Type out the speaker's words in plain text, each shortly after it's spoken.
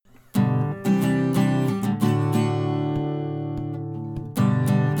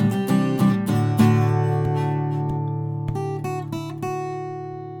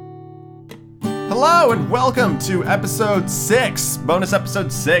Hello and welcome to episode 6, bonus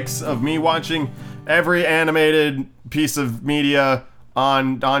episode 6 of me watching every animated piece of media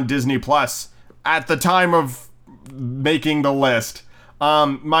on Disney Plus at the time of making the list.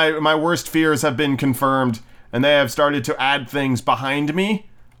 My worst fears have been confirmed, and they have started to add things behind me,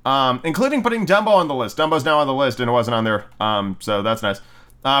 including putting Dumbo on the list. Dumbo's now on the list, and it wasn't on there, so that's nice.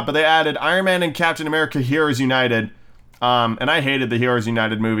 But they added Iron Man and Captain America Heroes United, and I hated the Heroes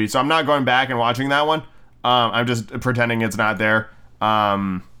United movie, so I'm not going back and watching that one. I'm just pretending it's not there,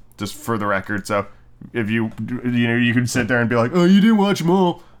 just for the record. So if you can sit there and be like, oh, you didn't watch them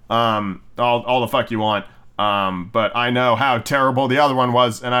all the fuck you want. But I know how terrible the other one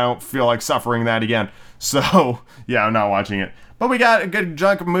was, and I don't feel like suffering that again. So yeah, I'm not watching it. But we got a good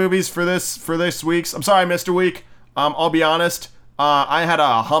chunk of movies for this week's. I'm sorry I missed a week. I'll be honest. I had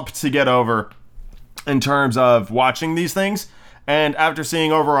a hump to get over in terms of watching these things, and after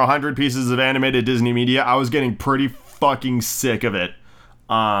seeing over 100 pieces of animated Disney media, I was getting pretty fucking sick of it.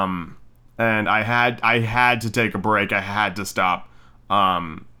 And I had to take a break. I had to stop.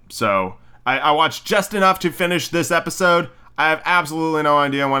 So I watched just enough to finish this episode. I have absolutely no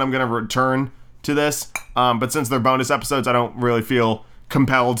idea when I'm going to return to this. But since they're bonus episodes, I don't really feel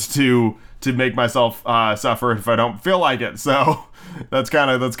compelled to make myself suffer if I don't feel like it. So that's kind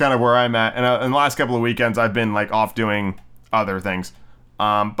of where I'm at. And in the last couple of weekends, I've been like off doing other things.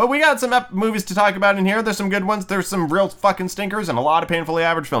 But we got some movies to talk about in here. There's some good ones. There's some real fucking stinkers and a lot of painfully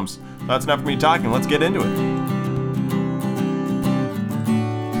average films. That's enough for me talking. Let's get into it.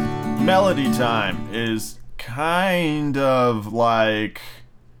 Melody Time is kind of like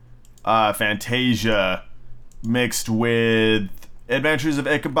Fantasia mixed with Adventures of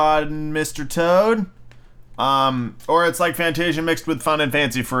Ichabod and Mr. Toad. Or it's like Fantasia mixed with Fun and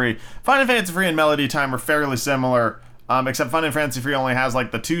Fancy Free. Fun and Fancy Free and Melody Time are fairly similar, except Fun and Fancy Free only has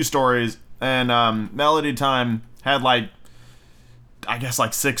like the 2 stories, and Melody Time had like, I guess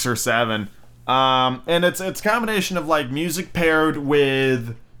like 6 or 7. And it's a combination of like music paired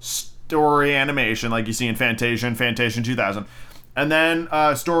with story animation, like you see in Fantasia and Fantasia 2000, and then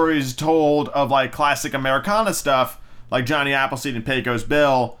stories told of like classic Americana stuff, like Johnny Appleseed and Pecos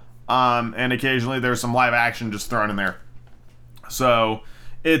Bill, and occasionally there's some live action just thrown in there. So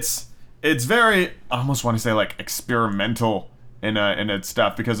it's very, I almost want to say like experimental in its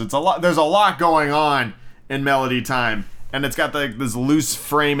stuff, because it's a lot. There's a lot going on in Melody Time, and it's got this loose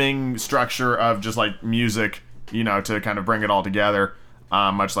framing structure of just like music, to kind of bring it all together,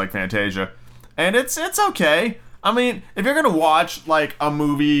 much like Fantasia, and it's okay. I mean, if you're gonna watch like a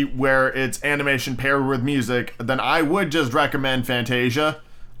movie where it's animation paired with music, then I would just recommend Fantasia.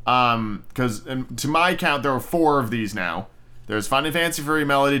 Because to my count, there are 4 of these now. There's Fun and Fancy Free,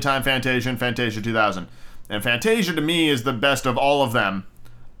 Melody Time, Fantasia, and Fantasia 2000. And Fantasia to me is the best of all of them,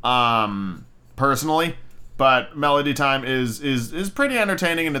 personally. But Melody Time is pretty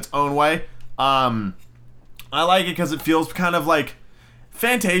entertaining in its own way. I like it because it feels kind of like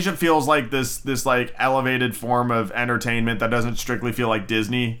Fantasia feels like this like elevated form of entertainment that doesn't strictly feel like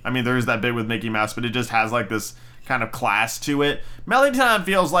Disney. I mean, there's that bit with Mickey Mouse, but it just has like this kind of class to it. Melody Time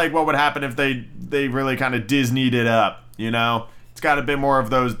feels like what would happen if they really kind of Disneyed it up, It's got a bit more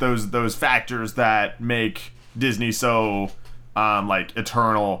of those factors that make Disney so like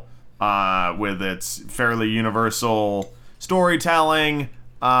eternal, with its fairly universal storytelling,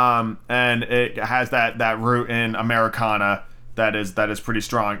 and it has that root in Americana that is pretty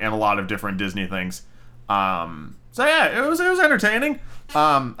strong, and a lot of different Disney things. So yeah, it was entertaining.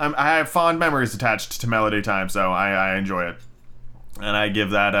 I have fond memories attached to Melody Time, so I enjoy it, and I'd give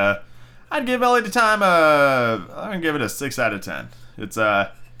Melody Time I'm gonna give it a 6 out of 10.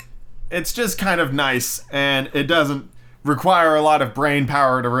 It's just kind of nice, and it doesn't require a lot of brain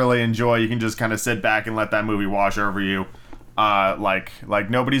power to really enjoy. You can just kind of sit back and let that movie wash over you, like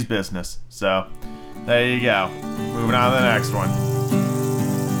nobody's business. So there you go. Moving on to the next one.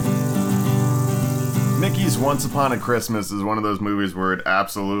 Mickey's Once Upon a Christmas is one of those movies where it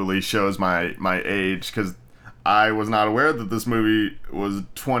absolutely shows my age, because I was not aware that this movie was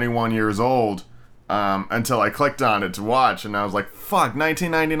 21 years old until I clicked on it to watch, and I was like, fuck,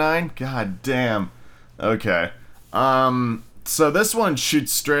 1999? God damn. Okay. So this one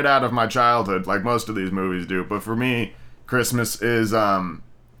shoots straight out of my childhood, like most of these movies do, but for me, Christmas is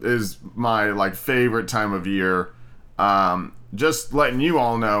my like favorite time of year. Just letting you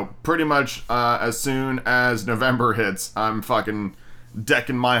all know, pretty much as soon as November hits, I'm fucking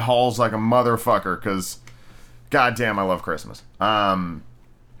decking my halls like a motherfucker, because goddamn, I love Christmas.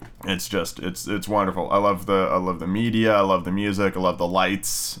 It's wonderful. I love the media, I love the music, I love the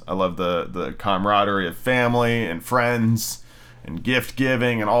lights, I love the camaraderie of family and friends and gift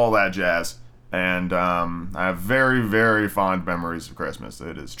giving and all that jazz. And I have very, very fond memories of Christmas.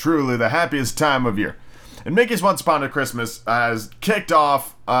 It is truly the happiest time of year. And Mickey's Once Upon a Christmas has kicked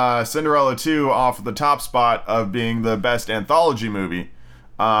off Cinderella 2 off the top spot of being the best anthology movie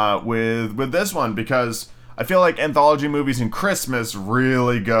with this one, because I feel like anthology movies and Christmas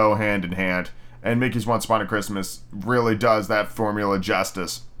really go hand in hand. And Mickey's Once Upon a Christmas really does that formula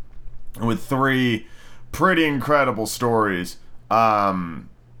justice with 3 pretty incredible stories.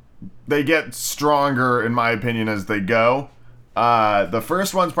 They get stronger, in my opinion, as they go. The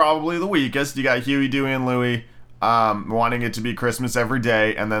first one's probably the weakest. You got Huey, Dewey, and Louie wanting it to be Christmas every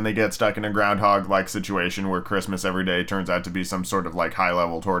day, and then they get stuck in a groundhog-like situation where Christmas every day turns out to be some sort of like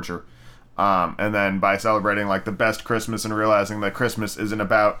high-level torture. And then by celebrating like the best Christmas and realizing that Christmas isn't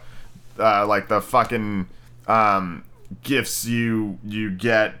about like the fucking gifts you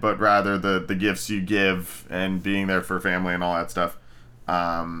get, but rather the gifts you give, and being there for family and all that stuff.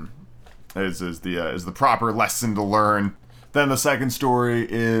 Is the proper lesson to learn. Then the second story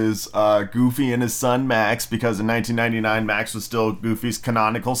is Goofy and his son Max, because in 1999 Max was still Goofy's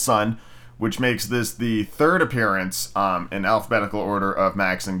canonical son, which makes this the 3rd appearance in alphabetical order of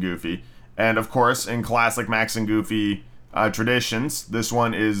Max and Goofy. And of course, in classic Max and Goofy traditions, this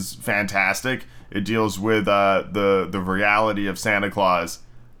one is fantastic. It deals with the reality of Santa Claus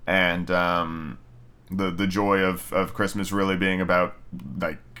and the joy of Christmas really being about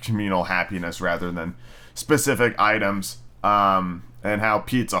like communal happiness rather than specific items, and how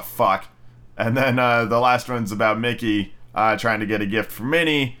Pete's a fuck. And then the last one's about Mickey trying to get a gift for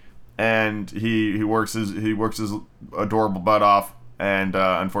Minnie, and he works his adorable butt off, and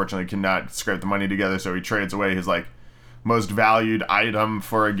unfortunately cannot scrape the money together, so he trades away his like most valued item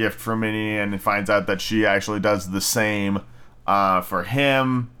for a gift for Minnie, and finds out that she actually does the same for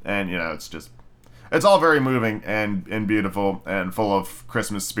him. And you know, it's all very moving and beautiful and full of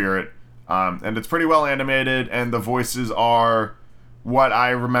Christmas spirit. And it's pretty well animated, and the voices are what I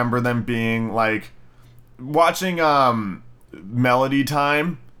remember them being. Like, watching Melody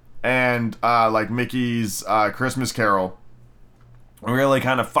Time and like Mickey's Christmas Carol really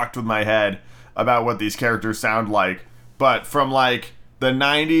kind of fucked with my head about what these characters sound like. But from like the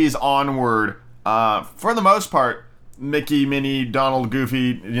 90s onward, for the most part, Mickey, Minnie, Donald,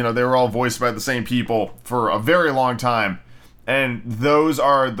 Goofy, you know, they were all voiced by the same people for a very long time. And those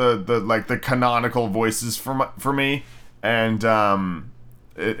are the canonical voices for me. And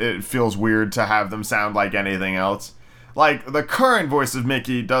it feels weird to have them sound like anything else. Like, the current voice of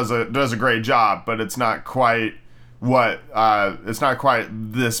Mickey does a great job, but it's not quite it's not quite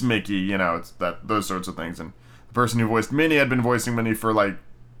this Mickey, you know, it's those sorts of things. And the person who voiced Minnie had been voicing Minnie for like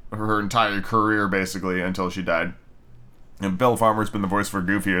her entire career, basically, until she died. And Bill Farmer's been the voice for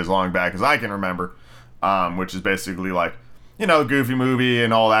Goofy as long back as I can remember, which is basically like, you know, Goofy movie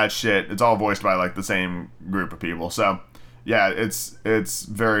and all that shit. It's all voiced by like the same group of people. So yeah, it's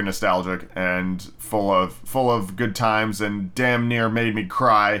very nostalgic and full of good times, and damn near made me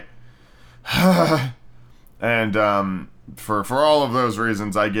cry. And for all of those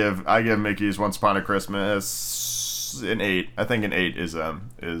reasons, I give Mickey's Once Upon a Christmas an 8. I think an 8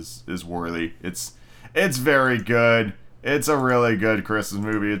 is worthy. It's very good. It's a really good Christmas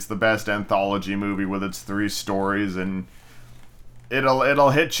movie. It's the best anthology movie with its 3 stories, and it'll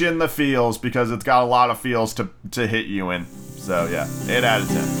hit you in the feels because it's got a lot of feels to hit you in. So yeah, 8 out of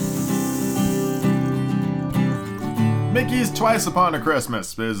 10. Mickey's Twice Upon a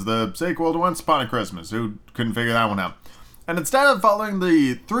Christmas is the sequel to Once Upon a Christmas. Who couldn't figure that one out? And instead of following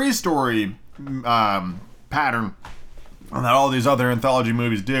the 3-story pattern that all these other anthology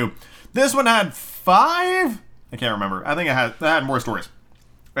movies do, this one had 5? I can't remember. I think it had more stories.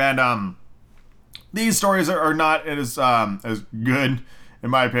 And these stories are not as good, in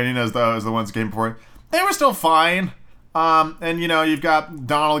my opinion, as the ones that came before it. They were still fine. And you know, you've got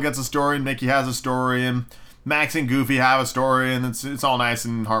Donald gets a story, and Mickey has a story, and Max and Goofy have a story, and it's all nice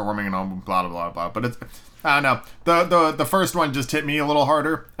and heartwarming and all blah blah blah blah. But it's, I don't know, the first one just hit me a little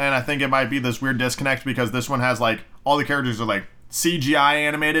harder, and I think it might be this weird disconnect because this one has like all the characters are like CGI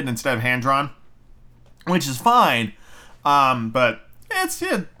animated instead of hand drawn, which is fine. But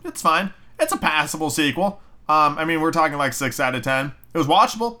it's fine. It's a passable sequel. I mean, we're talking like 6 out of 10. It was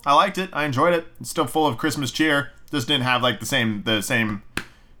watchable. I liked it. I enjoyed it. It's still full of Christmas cheer. Just didn't have like the same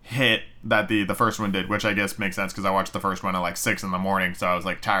hit that the first one did, which I guess makes sense because I watched the first one at like 6 in the morning, so I was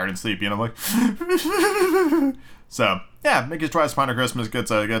like tired and sleepy, and I'm like, so yeah, Mickey's Twice Upon a Christmas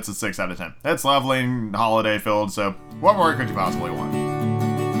gets a 6 out of 10. It's lovely and holiday filled. So what more could you possibly want?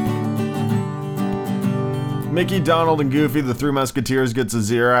 Mickey, Donald, and Goofy, the Three Musketeers, gets a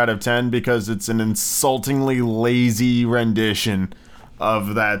 0 out of 10 because it's an insultingly lazy rendition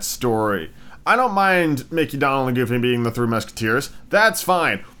of that story. I don't mind Mickey, Donald, and Goofy being the Three Musketeers. That's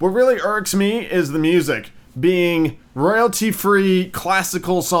fine. What really irks me is the music being royalty-free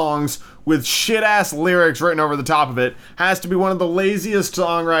classical songs with shit-ass lyrics written over the top of it. Has to be one of the laziest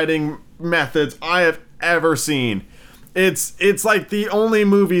songwriting methods I have ever seen. It's like the only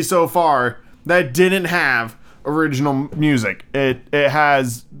movie so far that didn't have original music. It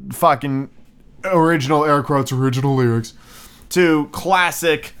has fucking original, air quotes, original lyrics to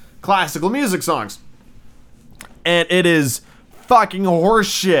classical music songs. And it is fucking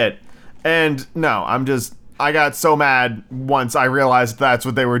horseshit. And no, I got so mad once I realized that's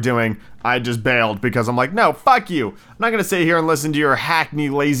what they were doing. I just bailed because I'm like, no, fuck you. I'm not gonna sit here and listen to your hackney,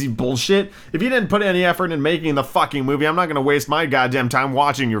 lazy bullshit. If you didn't put any effort in making the fucking movie, I'm not gonna waste my goddamn time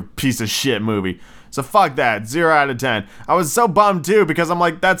watching your piece of shit movie. So fuck that. 0 out of 10. I was so bummed too because I'm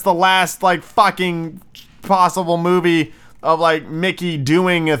like, that's the last like fucking possible movie of like Mickey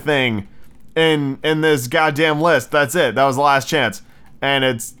doing a thing in this goddamn list. That's it. That was the last chance. And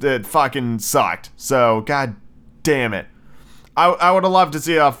it fucking sucked. So god damn it. I would have loved to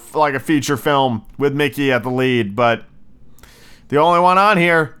see a feature film with Mickey at the lead, but the only one on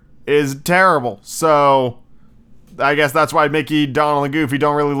here is terrible. So I guess that's why Mickey, Donald, and Goofy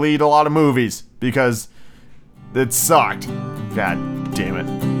don't really lead a lot of movies, because it sucked. God damn it.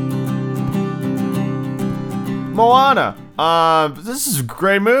 Moana. This is a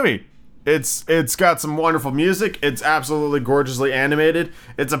great movie. It's got some wonderful music. It's absolutely gorgeously animated.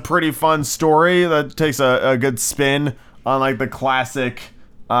 It's a pretty fun story that takes a good spin on like the classic,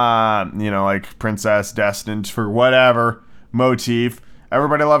 like princess destined for whatever motif.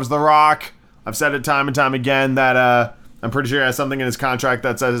 Everybody loves The Rock. I've said it time and time again that I'm pretty sure he has something in his contract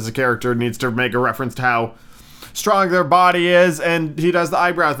that says his character needs to make a reference to how strong their body is, and he does the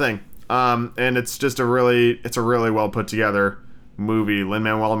eyebrow thing. And it's just a really well put together movie.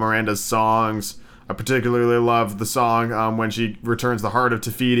 Lin-Manuel Miranda's songs, I particularly love the song when she returns the heart of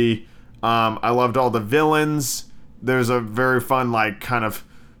Te-Fiti. I loved all the villains. There's a very fun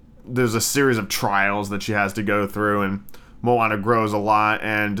there's a series of trials that she has to go through, and Moana grows a lot,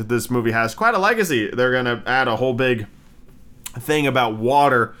 and this movie has quite a legacy. They're gonna add a whole big thing about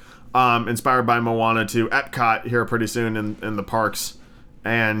water inspired by Moana to Epcot here pretty soon in the parks,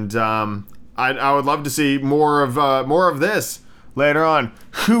 and I would love to see more of this later on.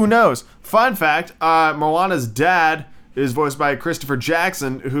 Who knows? Fun fact, Moana's dad is voiced by Christopher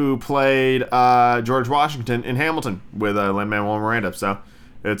Jackson, who played George Washington in Hamilton with Lin-Manuel Miranda. So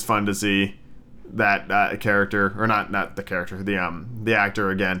it's fun to see that character, or not the character, the actor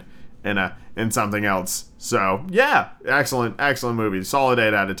again in something else. So yeah, excellent movie. Solid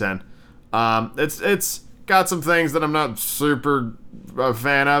 8 out of 10. It's got some things that I'm not super a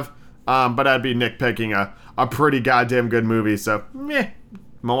fan of, but I'd be nitpicking a pretty goddamn good movie. So meh.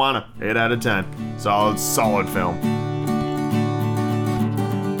 Moana, 8 out of 10. Solid film.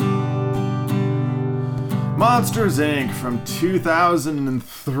 Monsters, Inc. from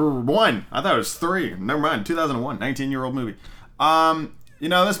 2001. I thought it was 3. Never mind, 2001. 19-year-old movie.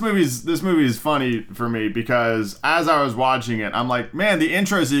 This movie is funny for me because as I was watching it, I'm like, man, the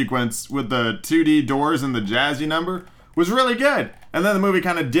intro sequence with the 2D doors and the jazzy number was really good. And then the movie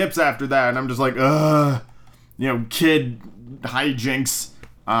kind of dips after that, and I'm just like, kid hijinks.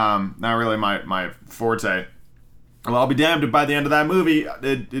 Not really my forte. Well, I'll be damned if by the end of that movie,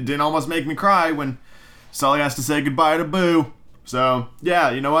 it didn't almost make me cry when Sully has to say goodbye to Boo. So,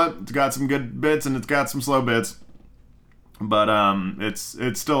 yeah, you know what? It's got some good bits and it's got some slow bits. But it's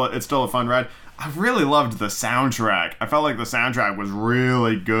still a fun ride. I really loved the soundtrack. I felt like the soundtrack was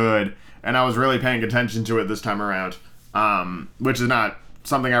really good, and I was really paying attention to it this time around. Which is not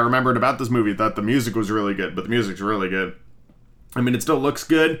something I remembered about this movie, that the music was really good, but the music's really good. I mean, it still looks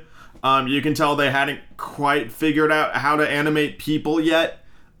good. You can tell they hadn't quite figured out how to animate people yet.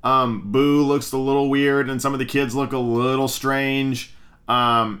 Boo looks a little weird, and some of the kids look a little strange.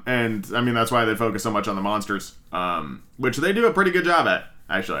 And I mean, that's why they focus so much on the monsters, which they do a pretty good job at.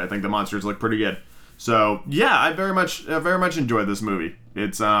 Actually, I think the monsters look pretty good. So yeah, I very much enjoyed this movie.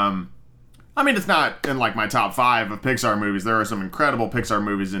 It's it's not in like my top 5 of Pixar movies. There are some incredible Pixar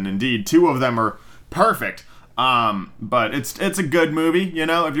movies, and indeed 2 of them are perfect. But it's a good movie,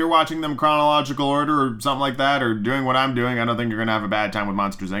 if you're watching them chronological order or something like that, or doing what I'm doing, I don't think you're gonna have a bad time with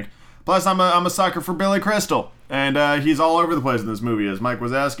Monsters, Inc. Plus, I'm a sucker for Billy Crystal, and he's all over the place in this movie as Mike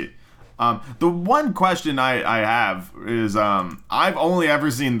Wazowski. The one question I have is, I've only ever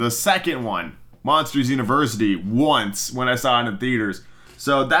seen the second one, Monsters University, once when I saw it in theaters.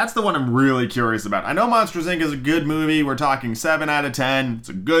 So that's the one I'm really curious about. I know Monsters, Inc. is a good movie. We're talking 7 out of 10. It's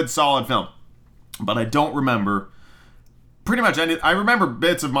a good, solid film. But I don't remember pretty much I remember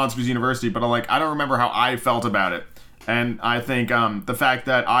bits of Monsters University, but I don't remember how I felt about it. And I think the fact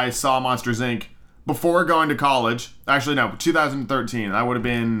that I saw Monsters Inc. before going to college, actually no, 2013, that would have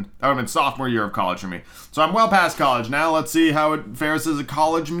been sophomore year of college for me. So I'm well past college now. Let's see how it fares as a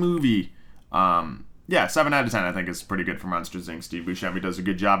college movie. Yeah, 7 out of 10 I think is pretty good for Monsters Inc. Steve Buscemi does a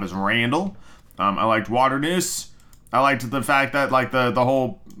good job as Randall. I liked Waternoose. I liked the fact that the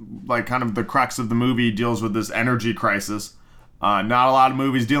whole kind of the crux of the movie deals with this energy crisis. Not a lot of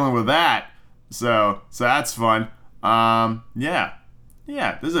movies dealing with that, so that's fun. Yeah,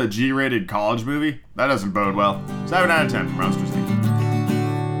 this is a G-rated college movie. That doesn't bode well. 7 out of 10 for Monsters Inc.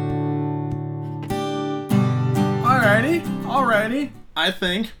 Alrighty. I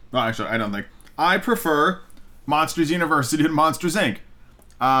think. Well, actually, I don't think. I prefer Monsters University to Monsters Inc.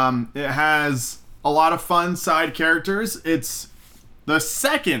 It has a lot of fun side characters. It's the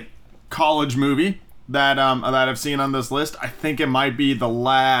second college movie that I've seen on this list. I think it might be the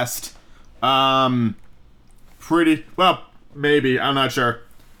last. Pretty well, maybe, I'm not sure.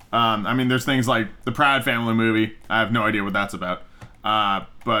 I mean, there's things like the Proud Family movie. I have no idea what that's about.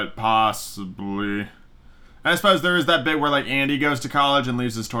 But possibly. And I suppose there is that bit where Andy goes to college and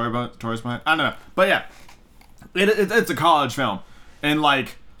leaves his toys behind. I don't know, but yeah, it's a college film, and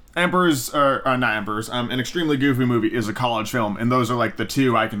Emperor's, or not Emperor's, An Extremely Goofy Movie is a college film, and those are the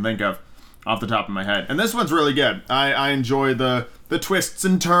two I can think of off the top of my head. And this one's really good. I enjoy the twists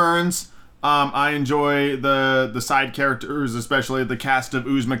and turns. I enjoy the side characters, especially the cast of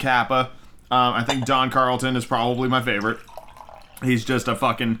Uzma Kappa. I think Don Carlton is probably my favorite. He's just a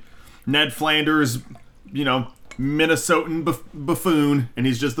fucking Ned Flanders, Minnesotan buffoon, and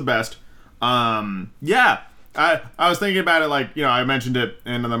he's just the best. Yeah. I was thinking about it, I mentioned it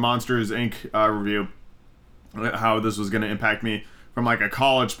in the Monsters Inc. Review, how this was going to impact me from a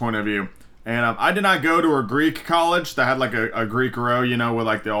college point of view. And I did not go to a Greek college that had a Greek row,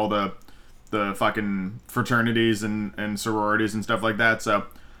 with all the fucking fraternities and sororities and stuff like that. So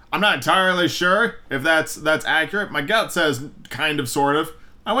I'm not entirely sure if that's accurate. My gut says kind of, sort of.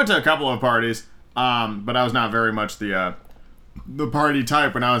 I went to a couple of parties, but I was not very much the party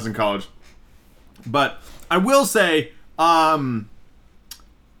type when I was in college. But I will say,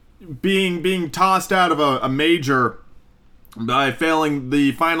 being tossed out of a major by failing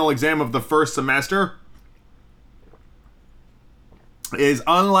the final exam of the first semester is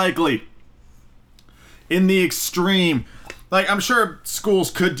unlikely. In the extreme. I'm sure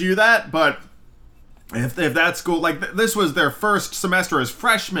schools could do that, but if that school, this was their first semester as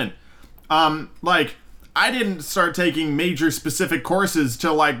freshmen, I didn't start taking major specific courses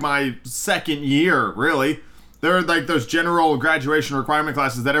till my second year, really. There are those general graduation requirement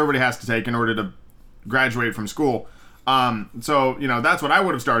classes that everybody has to take in order to graduate from school. So, that's what I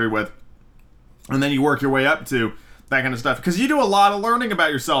would have started with. And then you work your way up to that kind of stuff. Because you do a lot of learning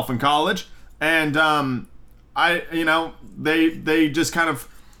about yourself in college. And, they just kind of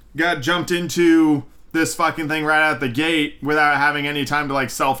got jumped into this fucking thing right out the gate without having any time to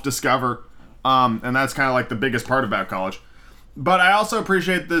self-discover. And that's kind of the biggest part about college. But I also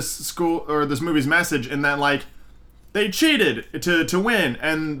appreciate this movie's message in that they cheated to win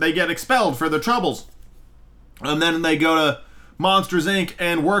and they get expelled for their troubles. And then they go to Monsters Inc.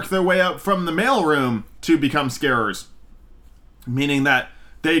 and work their way up from the mailroom to become scarers. Meaning that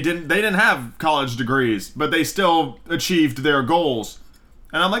they didn't have college degrees, but they still achieved their goals.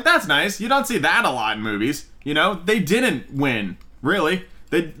 And I'm that's nice. You don't see that a lot in movies. They didn't win, really.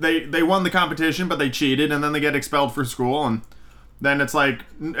 They won the competition, but they cheated, and then they get expelled for school, and then it's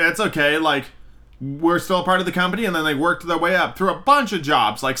it's okay, we're still a part of the company, and then they worked their way up through a bunch of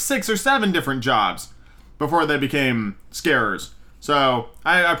jobs, 6 or 7 different jobs, before they became scarers. So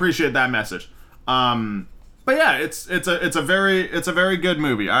I appreciate that message. But yeah, it's a very good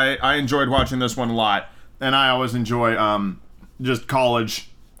movie. I enjoyed watching this one a lot, and I always enjoy just college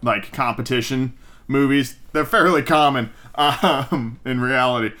competition movies. They're fairly common in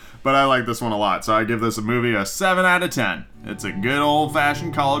reality, but I like this one a lot. So I give this movie a 7 out of 10. It's a good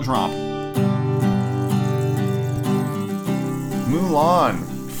old-fashioned college romp. Mulan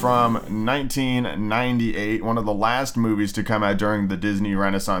from 1998, one of the last movies to come out during the Disney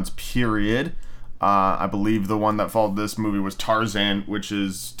Renaissance period. I believe the one that followed this movie was Tarzan, which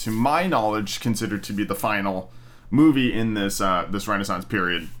is, to my knowledge, considered to be the final movie in this Renaissance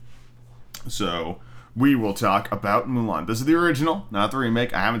period. So we will talk about Mulan. This is the original, not the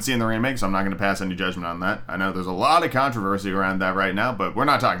remake. I haven't seen the remake, so I'm not going to pass any judgment on that. I know there's a lot of controversy around that right now, but we're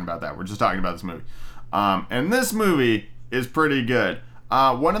not talking about that. We're just talking about this movie. And this movie is pretty good.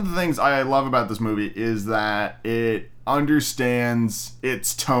 One of the things I love about this movie is that it understands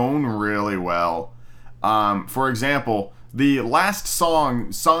its tone really well. For example, The last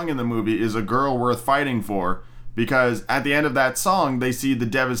song sung in the movie is A Girl Worth Fighting For, because at the end of that song, they see the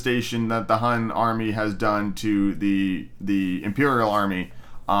devastation that the Hun army has done to the Imperial army,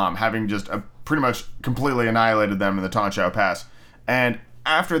 having just pretty much completely annihilated them in the Tonchao Pass. And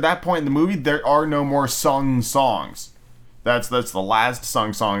after that point in the movie, there are no more sung songs. That's the last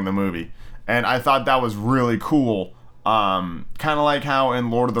sung song in the movie. And I thought that was really cool. Kind of like how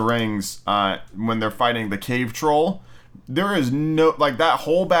in Lord of the Rings, when they're fighting the cave troll, there is no, like, that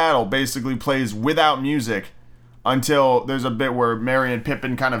whole battle basically plays without music until there's a bit where Merry and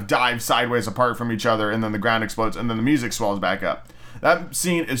Pippin kind of dive sideways apart from each other, and then the ground explodes, and then the music swells back up. That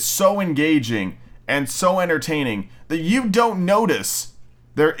scene is so engaging and so entertaining that you don't notice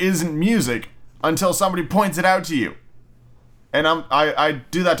there isn't music until somebody points it out to you. And I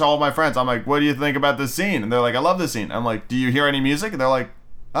do that to all my friends. I'm like, what do you think about this scene? And they're like, I love this scene. I'm like, do you hear any music? And they're like,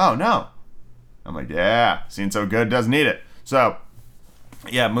 oh, no. I'm like, yeah, scene's so good, doesn't need it. So,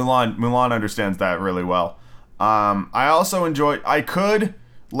 yeah, Mulan understands that really well. I also I could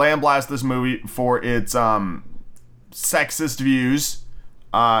lambaste this movie for its sexist views.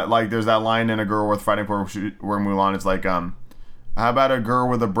 Like, there's that line in A Girl Worth Fighting For where Mulan is like, how about a girl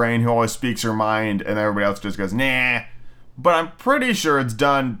with a brain who always speaks her mind, and everybody else just goes, nah. But I'm pretty sure it's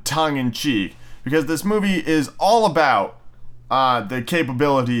done tongue-in-cheek, because this movie is all about the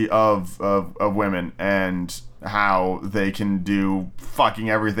capability of women and how they can do fucking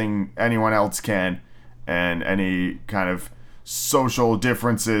everything anyone else can, and any kind of social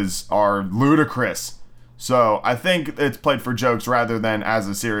differences are ludicrous. So I think it's played for jokes rather than as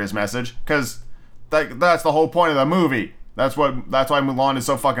a serious message, because that's the whole point of the movie. That's why Mulan is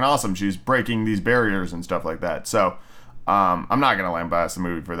so fucking awesome. She's breaking these barriers and stuff like that. So I'm not gonna lambaste the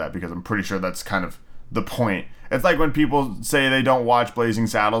movie for that, because I'm pretty sure that's kind of the point. It's like when people say they don't watch Blazing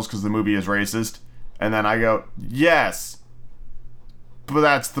Saddles because the movie is racist, and then I go, yes, but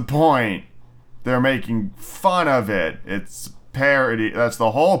that's the point. They're making fun of it. It's parody. That's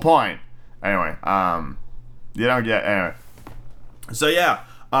the whole point. Anyway, you don't get, anyway. So yeah,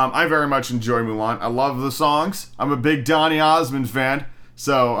 I very much enjoy Mulan. I love the songs. I'm a big Donny Osmond fan.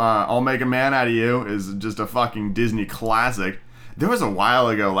 So, I'll Make a Man Out of You is just a fucking Disney classic. There was a while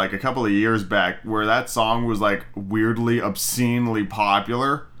ago, like a couple of years back, where that song was like weirdly, obscenely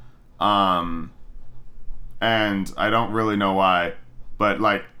popular. And I don't really know why, but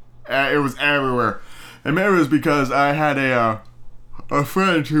like, it was everywhere. And maybe it was because I had a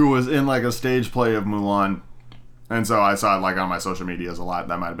friend who was in like a stage play of Mulan. And so I saw it like on my social medias a lot.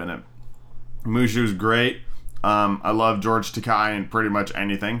 That might have been it. Mushu's great. I love George Takei in pretty much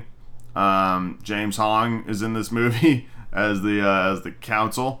anything. James Hong is in this movie as the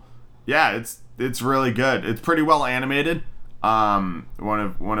council. Yeah, it's really good. It's pretty well animated. One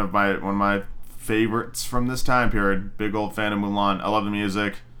of my favorites from this time period. Big old fan of Mulan. I love the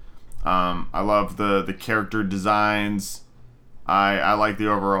music. I love the character designs. I like the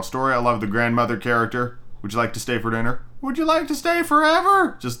overall story. I love the grandmother character. Would you like to stay for dinner? Would you like to stay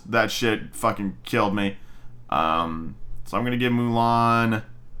forever? Just that shit fucking killed me. So I'm gonna give Mulan.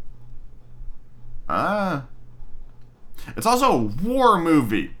 It's also a war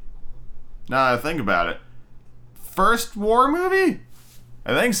movie. Now that I think about it, first war movie?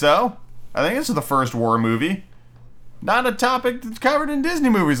 I think so. I think it's the first war movie. Not a topic that's covered in Disney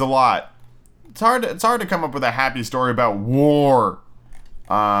movies a lot. It's hard to come up with a happy story about war.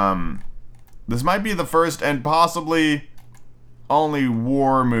 This might be the first and possibly only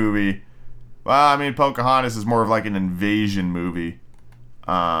war movie. Well, I mean, Pocahontas is more of like an invasion movie.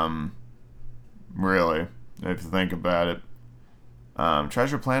 Really, if you think about it.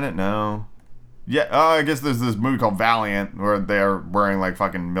 Treasure Planet? No. Yeah, I guess there's this movie called Valiant where they're wearing like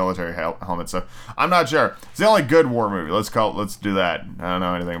fucking military helmets. So I'm not sure. It's the only good war movie. Let's do that. I don't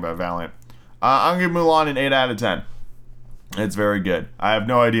know anything about Valiant. I'm gonna give Mulan an 8 out of 10. It's very good. I have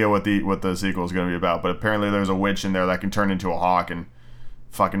no idea what the sequel is gonna be about, but apparently there's a witch in there that can turn into a hawk and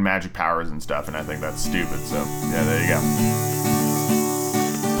fucking magic powers and stuff, and I think that's stupid. So yeah, there you go.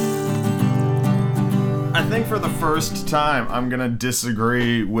 I think for the first time, I'm gonna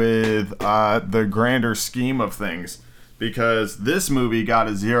disagree with the grander scheme of things, because this movie got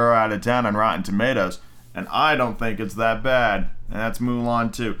a 0 out of 10 on Rotten Tomatoes, and I don't think it's that bad. And that's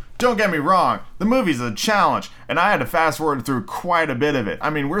Mulan 2. Don't get me wrong, the movie's a challenge, and I had to fast forward through quite a bit of it. I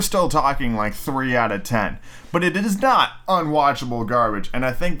mean, we're still talking like 3 out of 10. But it is not unwatchable garbage, and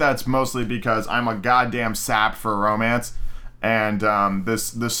I think that's mostly because I'm a goddamn sap for romance. And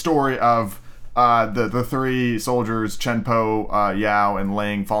the story of the three soldiers, Chen Po, Yao, and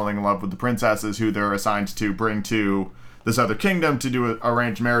Ling, falling in love with the princesses who they're assigned to bring to this other kingdom to do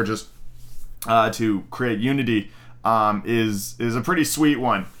arranged marriages to create unity. is a pretty sweet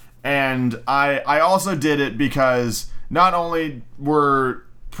one. And I also did it because not only were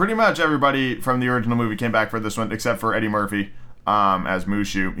pretty much everybody from the original movie came back for this one, except for Eddie Murphy as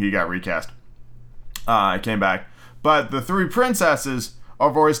Mushu. He got recast. Came back. But the three princesses are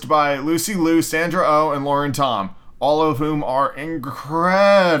voiced by Lucy Liu, Sandra Oh, and Lauren Tom, all of whom are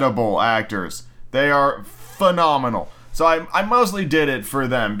incredible actors. They are phenomenal. So I mostly did it for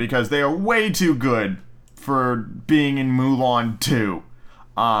them because they are way too good for being in Mulan 2.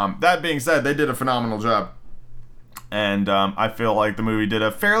 That being said, they did a phenomenal job. And I feel like the movie did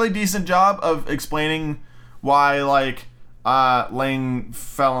a fairly decent job of explaining why, like, Ling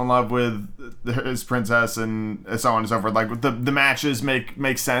fell in love with his princess and so on and so forth. Like, the matches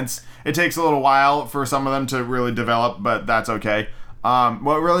make sense. It takes a little while for some of them to really develop, but that's okay.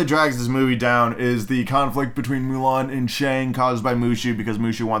 What really drags this movie down is the conflict between Mulan and Shang caused by Mushu because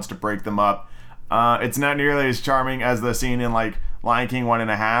Mushu wants to break them up. It's not nearly as charming as the scene in, like, Lion King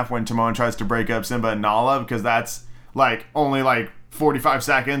 1.5 when Timon tries to break up Simba and Nala, because that's, like, only, like, 45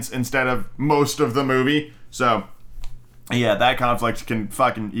 seconds instead of most of the movie. So, yeah, that conflict can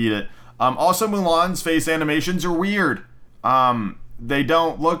fucking eat it. Also, Mulan's face animations are weird. They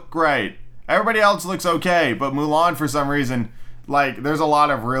don't look great. Everybody else looks okay, but Mulan, for some reason, like, there's a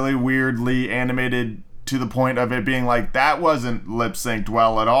lot of really weirdly animated to the point of it being like, that wasn't lip-synced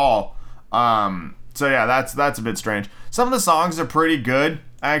well at all. So yeah, that's a bit strange. Some of the songs are pretty good,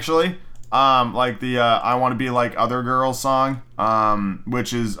 actually. Like the I Want to Be Like Other Girls song,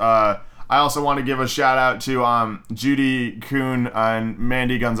 which is, I also want to give a shout out to Judy Kuhn and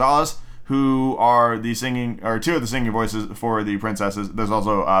Mandy Gonzalez, who are two of the singing voices for the princesses. There's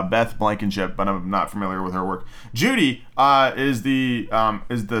also Beth Blankenship, but I'm not familiar with her work. Judy is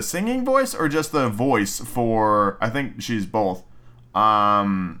the singing voice or just the voice for, I think she's both.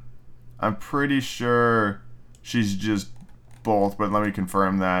 I'm pretty sure she's just both, but let me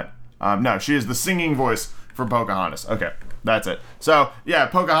confirm that. No, she is the singing voice for Pocahontas. Okay, that's it. So, yeah,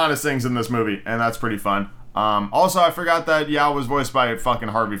 Pocahontas sings in this movie, and that's pretty fun. Also, I forgot that Yao was voiced by fucking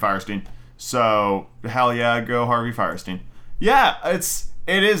Harvey Fierstein. So, hell yeah, go Harvey Fierstein. Yeah,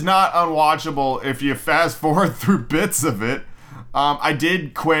 it is not unwatchable if you fast forward through bits of it. I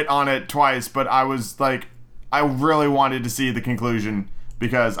did quit on it twice, but I was like, I really wanted to see the conclusion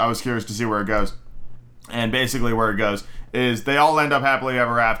because I was curious to see where it goes. And basically where it goes is they all end up happily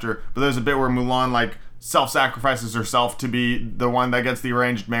ever after, but there's a bit where Mulan, like, self-sacrifices herself to be the one that gets the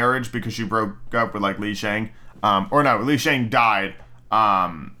arranged marriage because she broke up with, like, Li Shang. Li Shang died.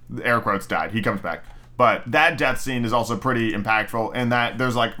 Air quotes died. He comes back. But that death scene is also pretty impactful in that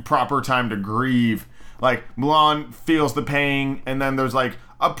there's, like, proper time to grieve. Like, Mulan feels the pain, and then there's, like,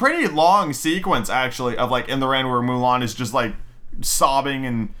 a pretty long sequence, actually, of, like, in the rain where Mulan is just, like, sobbing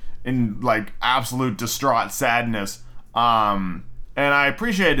and in like absolute distraught sadness. And I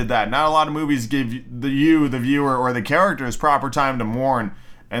appreciated that. Not a lot of movies give the viewer or the characters proper time to mourn,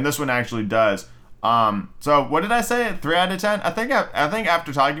 and this one actually does. So what did I say? 3 out of 10? I think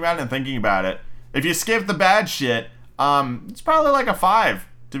after talking about it and thinking about it, if you skip the bad shit, it's probably like a 5.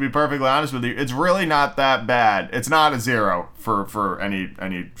 To be perfectly honest with you, it's really not that bad. It's not a 0 for any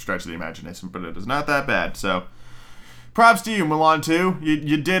stretch of the imagination, but it is not that bad. So, props to you, Mulan 2.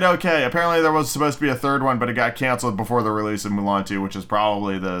 You did okay. Apparently there was supposed to be a third one, but it got canceled before the release of Mulan 2, which is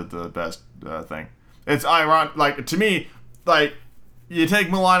probably the best thing. It's ironic, like, to me, like, you take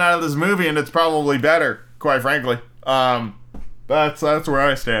Mulan out of this movie and it's probably better, quite frankly. That's where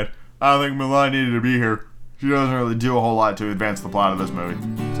I stand. I don't think Mulan needed to be here. She doesn't really do a whole lot to advance the plot of this movie.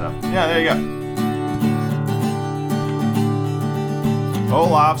 So, yeah, there you go.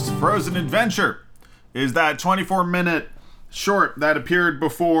 Olaf's Frozen Adventure is that 24-minute short that appeared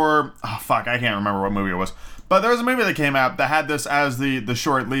before... Oh, fuck, I can't remember what movie it was. But there was a movie that came out that had this as the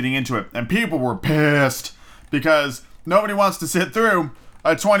short leading into it. And people were pissed because nobody wants to sit through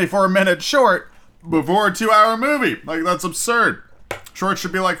a 24-minute short before a 2-hour movie. Like, that's absurd. Shorts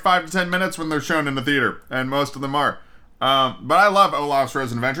should be like 5 to 10 minutes when they're shown in the theater, and most of them are. But I love Olaf's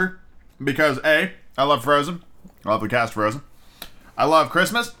Frozen Adventure because A, I love Frozen. I love the cast Frozen. I love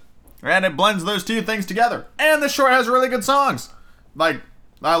Christmas, and it blends those two things together. And the short has really good songs. Like,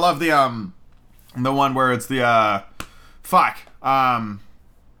 I love the one where it's the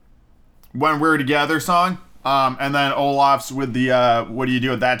When We're Together song. And then Olaf's with the What Do You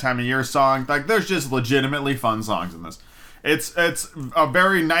Do at That Time of Year song. Like, there's just legitimately fun songs in this. It's a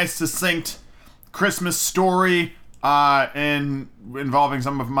very nice, succinct Christmas story involving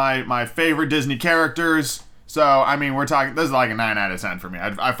some of my favorite Disney characters. So, I mean, we're talking... This is like a 9 out of 10 for me.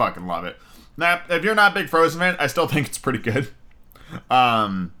 I fucking love it. Now, if you're not a big Frozen fan, I still think it's pretty good.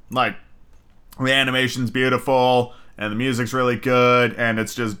 Like, The animation's beautiful, and the music's really good, and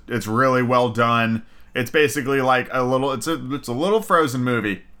it's really well done. It's basically like it's a little Frozen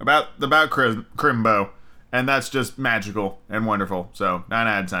movie about Crimbo, and that's just magical and wonderful. So 9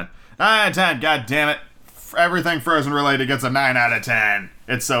 out of 10. 9 out of 10. God damn it! Everything Frozen related gets a 9 out of 10.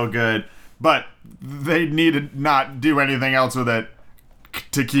 It's so good, but they need to not do anything else with it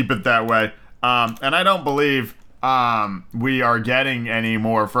to keep it that way. And I don't believe we are getting any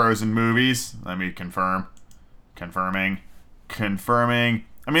more Frozen movies. Let me confirm. Confirming.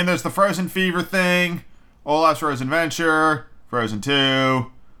 I mean, there's the Frozen Fever thing, Olaf's Frozen Adventure, Frozen 2.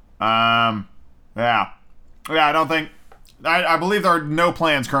 Yeah. I don't think... I believe there are no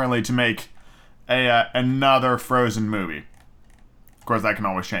plans currently to make another Frozen movie. Of course, that can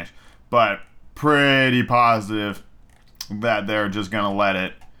always change. But pretty positive that they're just gonna let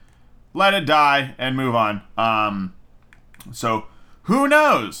it die and move on. So who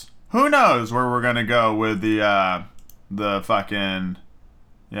knows where we're gonna go with the fucking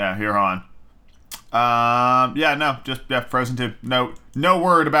here on. Frozen 2. No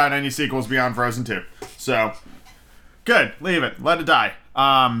word about any sequels beyond Frozen 2. So good, leave it, let it die.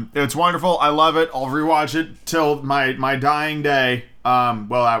 It's wonderful. I love it. I'll rewatch it till my dying day. Well,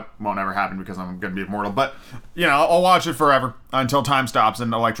 that won't ever happen because I'm gonna be immortal. But I'll watch it forever until time stops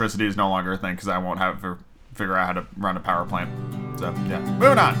and electricity is no longer a thing because I won't have to figure out how to run a power plant. So yeah,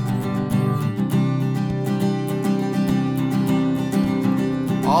 moving on.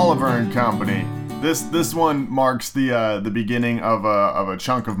 Oliver and Company. This one marks the beginning of a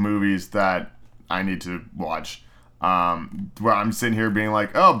chunk of movies that I need to watch. Where I'm sitting here being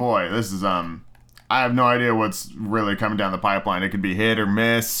like, oh boy, this is I have no idea what's really coming down the pipeline. It could be hit or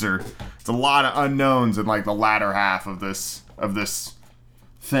miss, or it's a lot of unknowns in like the latter half of this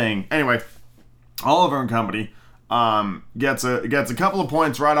thing. Anyway, Oliver and Company gets a couple of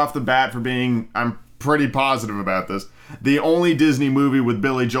points right off the bat for being, I'm pretty positive about this, the only Disney movie with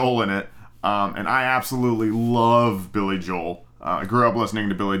Billy Joel in it. And I absolutely love Billy Joel. I grew up listening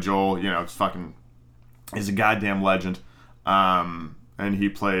to Billy Joel. He's a goddamn legend. And he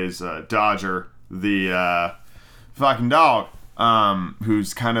plays Dodger, the fucking dog,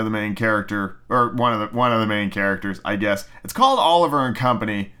 who's kind of the main character, or one of the main characters, I guess. It's called Oliver and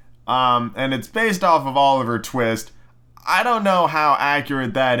Company, and it's based off of Oliver Twist. I don't know how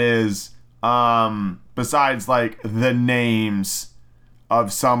accurate that is, besides like the names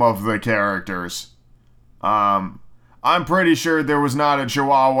of some of the characters. I'm pretty sure there was not a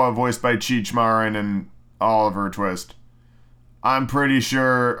Chihuahua voiced by Cheech Marin in Oliver Twist. I'm pretty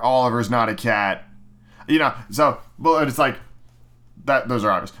sure Oliver's not a cat. But it's like, that those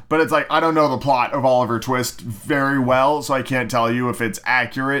are obvious. But it's like, I don't know the plot of Oliver Twist very well, so I can't tell you if it's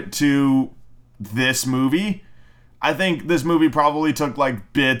accurate to this movie. I think this movie probably took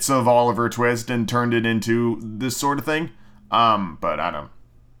like bits of Oliver Twist and turned it into this sort of thing. But I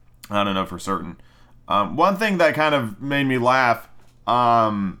don't know for certain. One thing that kind of made me laugh,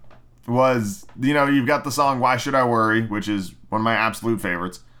 was, you've got the song Why Should I Worry, which is one of my absolute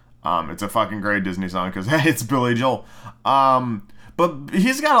favorites. It's a fucking great Disney song because, hey, it's Billy Joel. But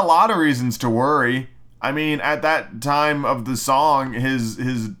he's got a lot of reasons to worry. I mean, at that time of the song,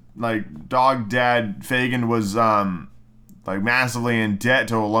 his like dog dad Fagin was like massively in debt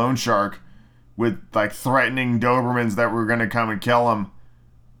to a loan shark with like threatening Dobermans that were gonna come and kill him.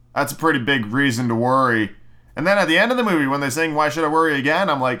 That's a pretty big reason to worry. And then at the end of the movie, when they sing Why Should I Worry Again,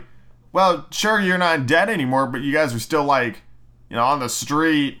 I'm like, well, sure, you're not in debt anymore, but you guys are still like, on the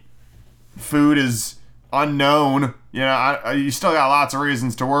street. Food is unknown. You still got lots of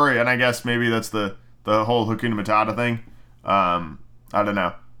reasons to worry, and I guess maybe that's the whole Hakuna Matata thing. I don't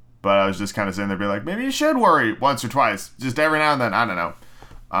know. But I was just kind of sitting there being like, maybe you should worry once or twice. Just every now and then. I don't know.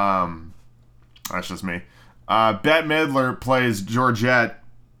 That's just me. Bette Midler plays Georgette,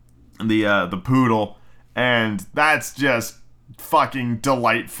 the poodle, and that's just fucking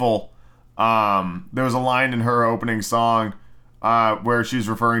delightful. There was a line in her opening song where she's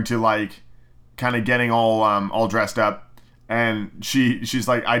referring to like kind of getting all dressed up, and she's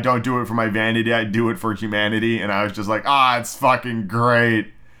like, I don't do it for my vanity, I do it for humanity. And I was just like, it's fucking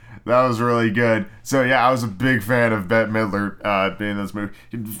great. That was really good. So yeah, I was a big fan of Bette Midler being in this movie.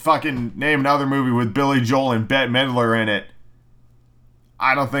 You'd fucking name another movie with Billy Joel and Bette Midler in it.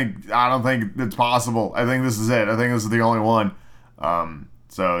 I don't think it's possible. I think this is it. I think this is the only one.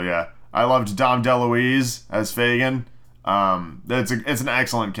 So yeah, I loved Dom DeLuise as Fagin. It's an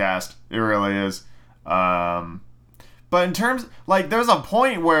excellent cast. It really is. But in terms, like, there's a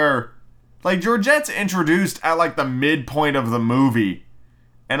point where, like, Georgette's introduced at like the midpoint of the movie,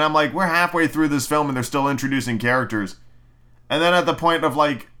 and I'm like, we're halfway through this film and they're still introducing characters. And then at the point of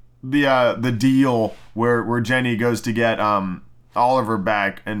like the deal where Jenny goes to get Oliver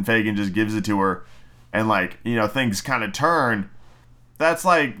back and Fagin just gives it to her, and like, you know, things kind of turn. That's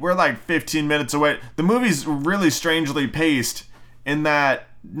like, we're like 15 minutes away. The movie's really strangely paced in that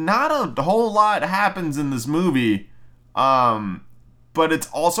not a whole lot happens in this movie, but it's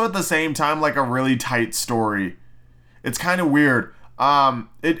also at the same time like a really tight story. It's kind of weird.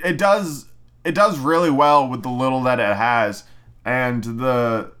 It does really well with the little that it has, and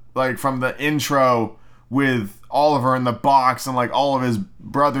the like from the intro with Oliver in the box and like all of his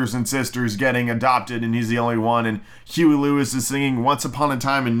brothers and sisters getting adopted and he's the only one, and Huey Lewis is singing Once Upon a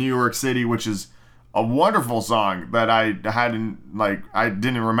Time in New York City, which is a wonderful song that I didn't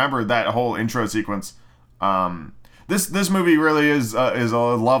remember that whole intro sequence. This movie really is a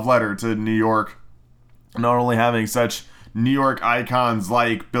love letter to New York, not only having such New York icons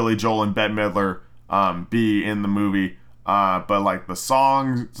like Billy Joel and Bette Midler be in the movie, but like the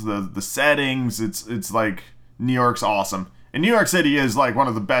songs, the settings, it's like New York's awesome. And New York City is like one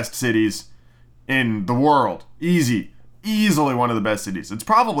of the best cities in the world. Easily one of the best cities. It's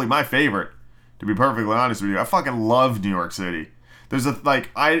probably my favorite, to be perfectly honest with you. I fucking love New York City. There's a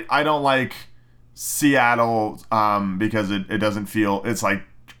like I don't like Seattle because it doesn't feel, it's like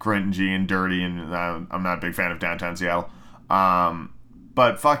cringy and dirty, and I'm not a big fan of downtown Seattle.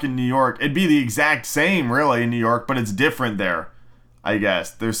 But fucking New York, it'd be the exact same really in New York, but it's different there, I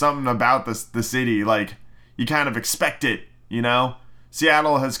guess. There's something about the city, like you kind of expect it, you know?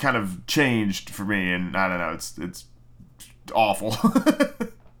 Seattle has kind of changed for me, and I don't know, it's awful.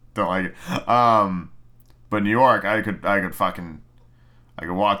 Don't like it. But New York, I could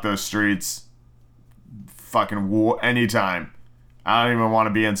walk those streets fucking anytime. I don't even want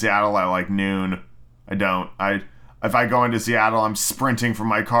to be in Seattle at like noon. I don't. If I go into Seattle, I'm sprinting from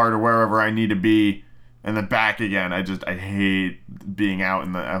my car to wherever I need to be and then back again. I hate being out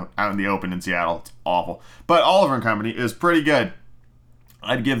in the open in Seattle. It's awful. But Oliver and Company is pretty good.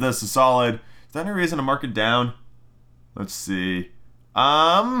 I'd give this a solid. Is there any reason to mark it down? Let's see.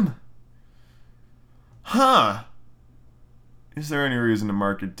 Is there any reason to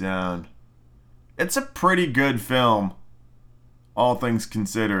mark it down? It's a pretty good film, all things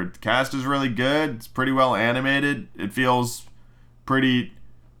considered. The cast is really good. It's pretty well animated. It feels pretty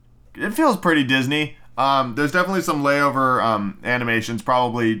Disney. There's definitely some layover animations,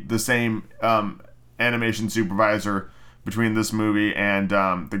 probably the same animation supervisor between this movie and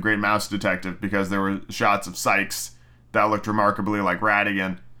The Great Mouse Detective, because there were shots of Sykes that looked remarkably like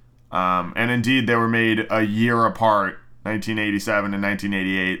Ratigan. And indeed, they were made a year apart, 1987 and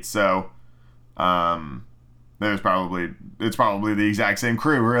 1988, so it's probably the exact same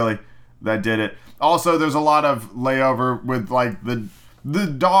crew, really, that did it. Also, there's a lot of layover with like the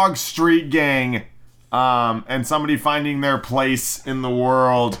dog street gang, and somebody finding their place in the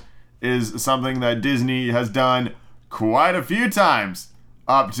world is something that Disney has done quite a few times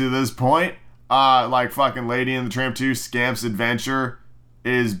up to this point. Like fucking Lady and the Tramp 2 Scamp's Adventure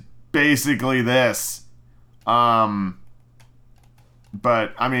is basically this. But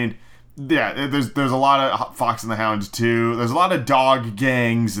I mean, yeah, there's a lot of Fox and the Hound too. There's a lot of dog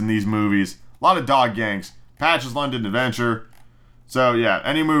gangs in these movies. A lot of dog gangs. Patch's London Adventure. So yeah,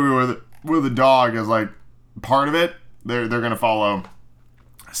 any movie with a dog is like part of it, they're gonna follow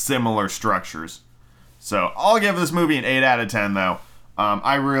similar structures. So I'll give this movie an 8 out of 10 though.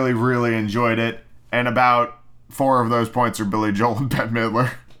 I really, really enjoyed it, and about 4 of those points are Billy Joel and Bette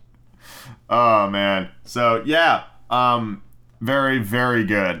Midler. Oh man. So yeah, very, very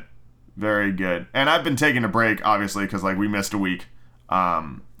good. Very good. And I've been taking a break, obviously, because like we missed a week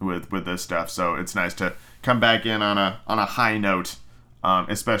with this stuff. So it's nice to come back in on a high note,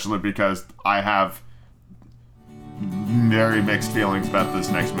 especially because I have very mixed feelings about this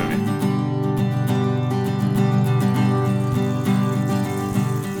next movie.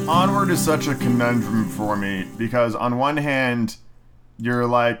 Onward is such a conundrum for me because on one hand, you're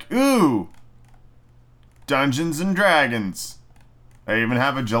like, ooh, Dungeons and Dragons. They even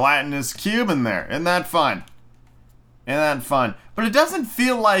have a gelatinous cube in there. Isn't that fun? But it doesn't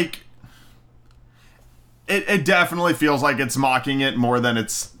feel like... It definitely feels like it's mocking it more than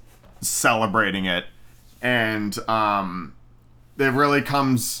it's celebrating it. And it really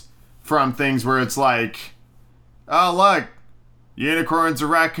comes from things where it's like, oh, look, unicorns are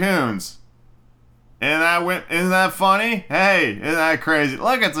raccoons. Isn't that funny? Hey, isn't that crazy?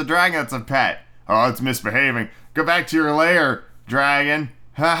 Look, it's a dragon, it's a pet. Oh, it's misbehaving. Go back to your lair, dragon.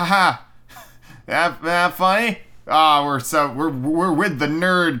 Ha ha ha. That funny? Ah, we're with the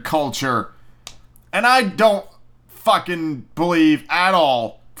nerd culture. And I don't fucking believe at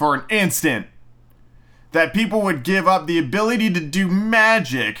all for an instant that people would give up the ability to do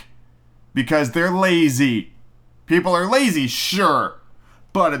magic because they're lazy. People are lazy, sure,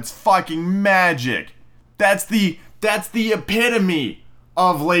 but it's fucking magic. That's the epitome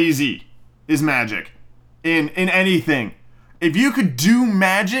of lazy, is magic in anything. If you could do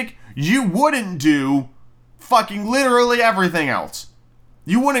magic, you wouldn't do fucking literally everything else.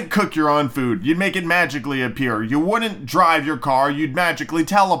 You wouldn't cook your own food. You'd make it magically appear. You wouldn't drive your car. You'd magically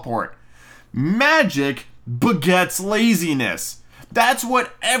teleport. Magic begets laziness. That's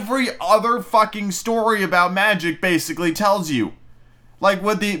what every other fucking story about magic basically tells you. Like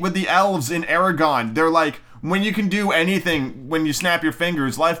with the elves in Aragon, they're like, when you can do anything, when you snap your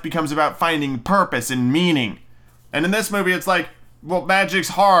fingers, life becomes about finding purpose and meaning. And in this movie, it's like, well, magic's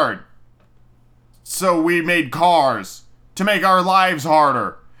hard. So we made cars to make our lives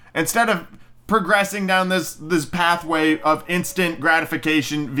harder. Instead of progressing down this pathway of instant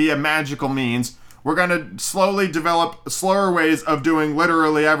gratification via magical means, we're going to slowly develop slower ways of doing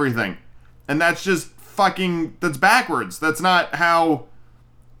literally everything. And that's just fucking, that's backwards. That's not how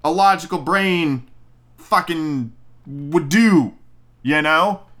a logical brain fucking would do, you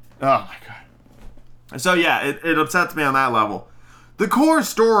know? Oh my god. So yeah, it upsets me on that level. The core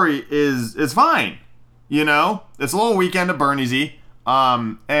story is fine, you know? It's a little Weekend at Bernie's-y,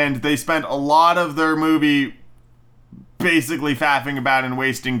 and they spent a lot of their movie basically faffing about and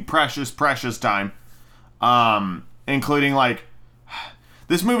wasting precious time, including like,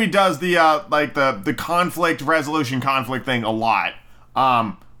 this movie does the conflict resolution thing a lot,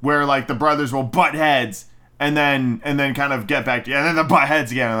 where like the brothers will butt heads and then kind of get back together, and then they'll butt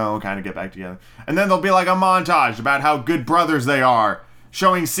heads again and then they'll kind of get back together, and then there'll be like a montage about how good brothers they are,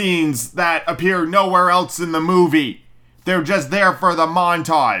 showing scenes that appear nowhere else in the movie. They're just there for the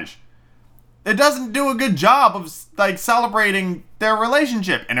montage. It doesn't do a good job of like celebrating their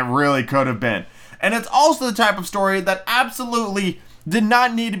relationship, and it really could have been. And it's also the type of story that absolutely did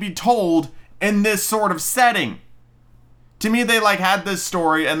not need to be told in this sort of setting. To me, they like had this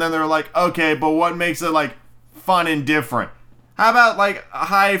story and then they're like, okay, but what makes it like fun and different? How about like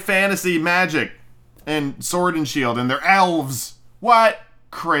high fantasy magic and sword and shield and they're elves? What?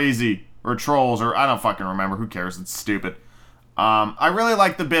 Crazy. Or trolls, or I don't fucking remember. Who cares? It's stupid. I really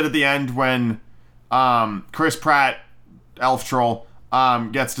like the bit at the end when Chris Pratt, elf troll,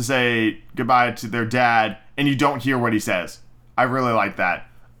 gets to say goodbye to their dad and you don't hear what he says. I really like that.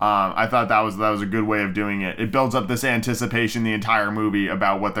 I thought that was a good way of doing it. It builds up this anticipation the entire movie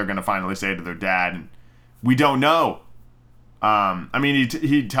about what they're going to finally say to their dad. And we don't know. I mean,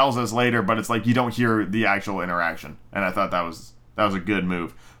 he tells us later, but it's like you don't hear the actual interaction. And I thought that was a good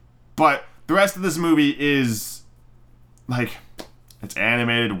move. But the rest of this movie is like, it's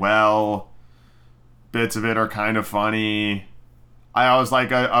animated well. Bits of it are kind of funny. I always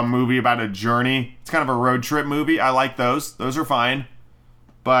like a movie about a journey. It's kind of a road trip movie. I like those. Those are fine.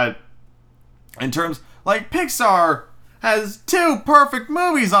 But in terms, like, Pixar has 2 perfect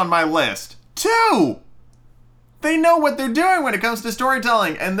movies on my list. 2! They know what they're doing when it comes to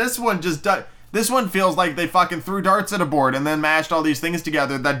storytelling. And this one just does. This one feels like they fucking threw darts at a board and then mashed all these things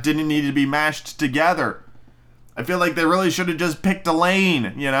together that didn't need to be mashed together. I feel like they really should have just picked a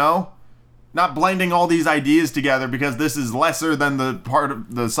lane, you know? Not blending all these ideas together because this is lesser than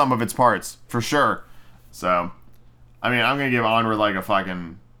the sum of its parts, for sure. So, I mean, I'm gonna give Onward like a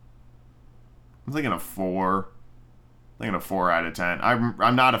fucking, I'm thinking a 4. I'm thinking a 4 out of 10.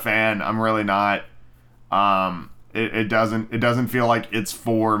 I'm not a fan. I'm really not. It doesn't feel like it's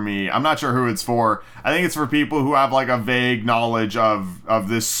for me. I'm not sure who it's for. I think it's for people who have like a vague knowledge of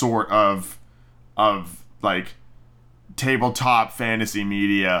this sort of like tabletop fantasy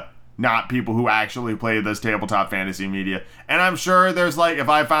media, not people who actually play this tabletop fantasy media. And I'm sure there's like, if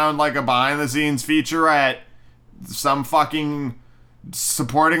I found like a behind the scenes featurette, some fucking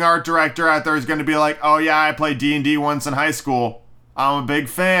supporting art director out there is going to be like, oh yeah, I played D&D once in high school. I'm a big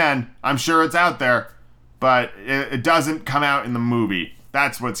fan. I'm sure it's out there. But it doesn't come out in the movie.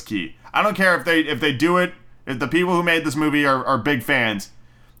 That's what's key. I don't care if they do it, if the people who made this movie are big fans.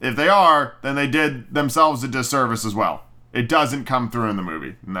 If they are, then they did themselves a disservice as well. It doesn't come through in the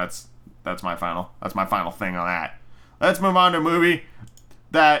movie. And that's my final thing on that. Let's move on to a movie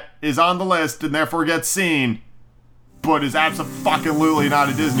that is on the list and therefore gets seen, but is abso-fucking-lutely not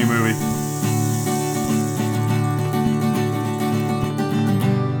a Disney movie.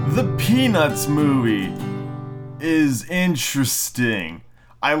 The Peanuts movie is interesting.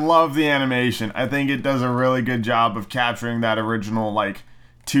 I love the animation. I think it does a really good job of capturing that original like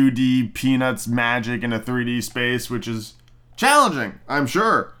 2D Peanuts magic in a 3D space, which is challenging, I'm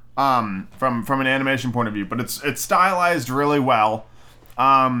sure, from an animation point of view. But it's stylized really well.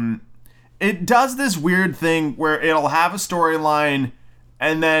 It does this weird thing where it'll have a storyline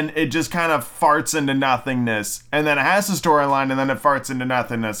and then it just kind of farts into nothingness, and then it has a storyline, and then it farts into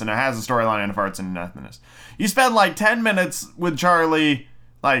nothingness, and it has a storyline, and it farts into nothingness. You spend like 10 minutes with Charlie,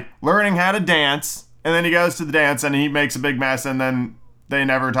 like, learning how to dance, and then he goes to the dance, and he makes a big mess, and then they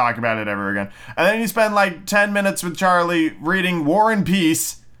never talk about it ever again. And then you spend like 10 minutes with Charlie reading War and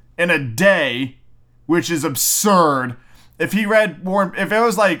Peace in a day, which is absurd. If he read if it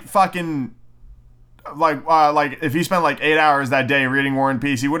was like fucking, like if he spent like 8 hours that day reading War and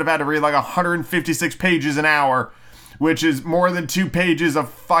Peace, he would have had to read like 156 pages an hour, which is more than 2 pages a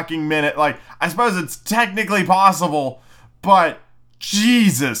fucking minute. Like, I suppose it's technically possible, but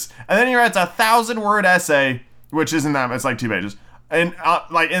Jesus. And then he writes a 1,000-word essay, which isn't that, it's like 2 pages, and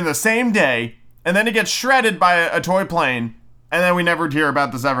like in the same day, and then it gets shredded by a toy plane, and then we never hear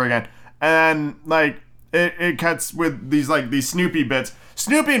about this ever again. And like it cuts with these Snoopy bits.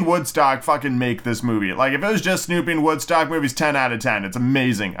 Snoopy and Woodstock fucking make this movie. Like, if it was just Snoopy and Woodstock movies, 10 out of 10. It's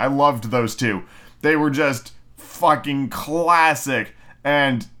amazing. I loved those two. They were just fucking classic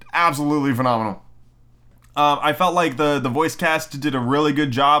and absolutely phenomenal. I felt like the voice cast did a really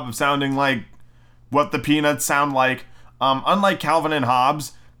good job of sounding like what the Peanuts sound like. Unlike Calvin and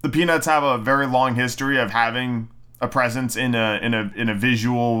Hobbes, the Peanuts have a very long history of having a presence in a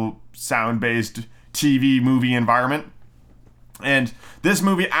visual, sound-based TV movie environment. And this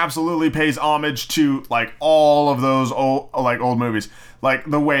movie absolutely pays homage to like all of those old movies, like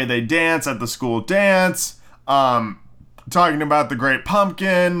the way they dance at the school dance, talking about the Great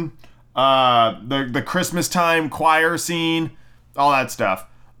Pumpkin, the Christmas time choir scene, all that stuff.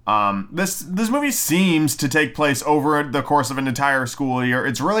 This movie seems to take place over the course of an entire school year.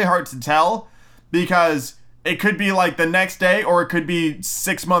 It's really hard to tell because it could be like the next day or it could be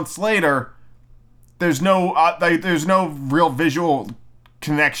 6 months later. There's no real visual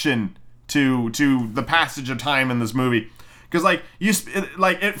connection to the passage of time in this movie, because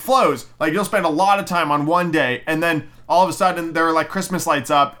it flows. Like, you'll spend a lot of time on one day, and then all of a sudden there are like Christmas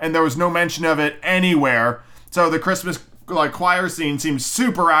lights up, and there was no mention of it anywhere. So the Christmas like choir scene seems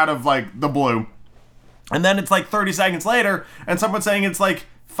super out of like the blue, and then it's like 30 seconds later, and someone's saying it's like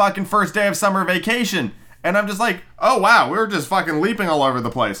fucking first day of summer vacation, and I'm just like, oh wow, we were just fucking leaping all over the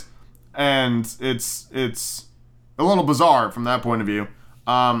place. And it's a little bizarre from that point of view.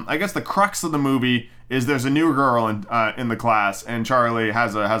 I guess the crux of the movie is there's a new girl in the class, and Charlie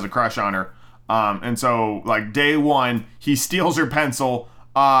has a crush on her. And so like day one, he steals her pencil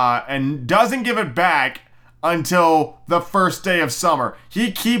and doesn't give it back until the first day of summer.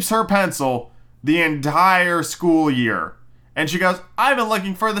 He keeps her pencil the entire school year, and she goes, "I've been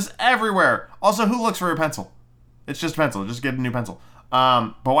looking for this everywhere." Also, who looks for a pencil? It's just a pencil. Just get a new pencil.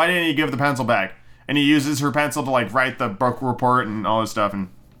 But why didn't he give the pencil back? And he uses her pencil to like write the book report and all this stuff, and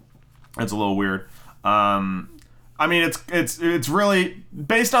it's a little weird. I mean, it's really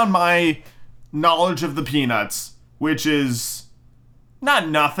based on my knowledge of the Peanuts, which is not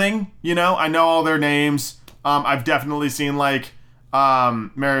nothing, you know. I know all their names. I've definitely seen like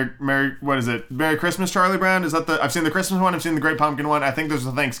what is it? Merry Christmas, Charlie Brown? Is that I've seen the Christmas one. I've seen the Great Pumpkin one. I think there's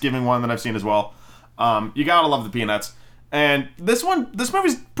a Thanksgiving one that I've seen as well. You gotta love the Peanuts. And this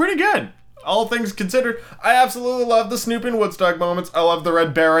movie's pretty good, all things considered. I absolutely love the Snoopy and Woodstock moments. I love the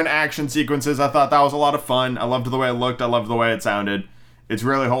Red Baron action sequences. I thought that was a lot of fun. I loved the way it looked. I loved the way it sounded. It's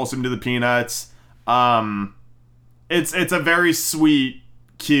really wholesome to the Peanuts. It's a very sweet,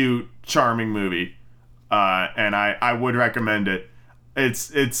 cute, charming movie. And I would recommend it. It's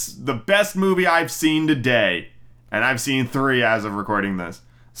the best movie I've seen today. And I've seen 3 as of recording this.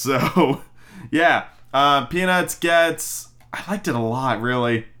 So, yeah. Peanuts gets... I liked it a lot,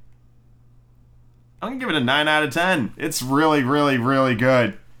 really. I'm gonna give it a 9 out of 10. It's really, really, really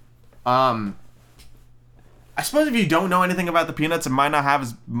good. I suppose if you don't know anything about the Peanuts, it might not have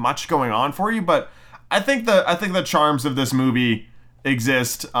as much going on for you, but I think the charms of this movie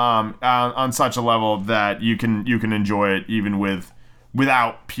exist on such a level that you can enjoy it even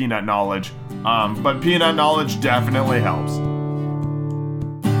without Peanut knowledge. But Peanut knowledge definitely helps.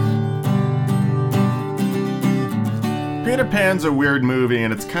 Peter Pan's a weird movie,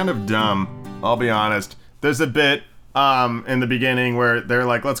 and it's kind of dumb, I'll be honest. There's a bit in the beginning where they're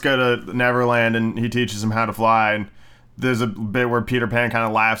like, let's go to Neverland, and he teaches him how to fly, and there's a bit where Peter Pan kind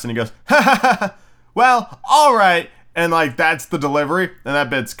of laughs, and he goes, ha ha ha, well, alright, and like, that's the delivery, and that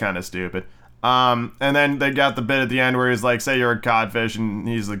bit's kind of stupid. And then they got the bit at the end where he's like, say you're a codfish, and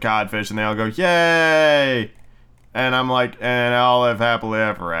he's the codfish, and they all go, yay! And I'm like, and I'll live happily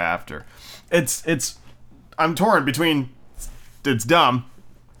ever after. I'm torn between, it's dumb,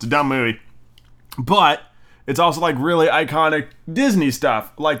 it's a dumb movie, but it's also like really iconic Disney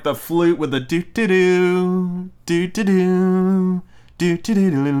stuff, like the flute with the do-do-do, do-do-do,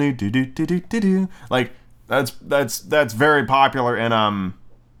 Like that's very popular in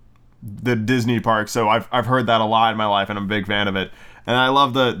the Disney park. So I've heard that a lot in my life, and I'm a big fan of it. And I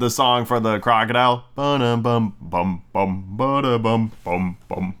love the song for the crocodile.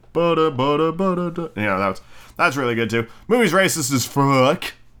 That's really good too. Movie's racist as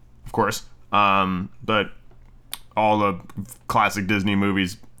fuck, of course. But all the classic Disney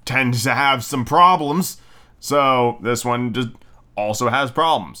movies tend to have some problems. So this one just also has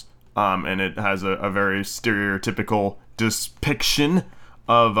problems. And it has a very stereotypical depiction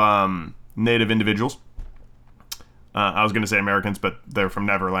of Native individuals. I was going to say Americans, but they're from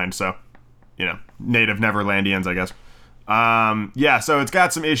Neverland, so, Native Neverlandians, I guess. So it's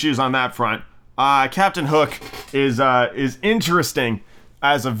got some issues on that front. Captain Hook is interesting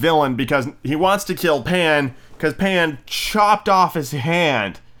as a villain because he wants to kill Pan because Pan chopped off his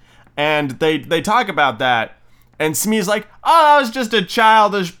hand. And they talk about that, and Smee's like, oh, that was just a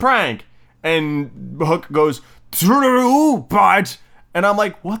childish prank. And Hook goes, true, but... And I'm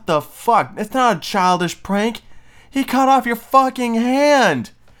like, what the fuck? It's not a childish prank. He cut off your fucking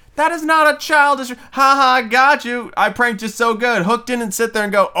hand. That is not a childish... Haha, got you. I pranked you so good. Hook didn't sit there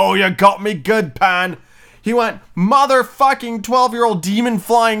and go, oh, you got me good, Pan. He went, motherfucking 12-year-old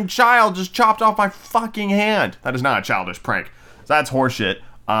demon-flying child just chopped off my fucking hand. That is not a childish prank. So that's horseshit.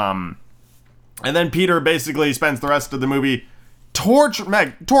 And then Peter basically spends the rest of the movie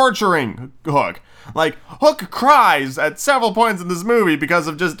torturing Hook. Like, Hook cries at several points in this movie because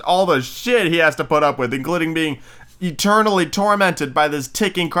of just all the shit he has to put up with, including being eternally tormented by this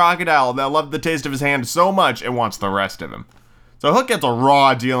ticking crocodile that loved the taste of his hand so much it wants the rest of him. So Hook gets a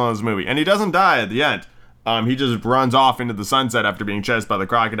raw deal in this movie, and he doesn't die at the end. He just runs off into the sunset after being chased by the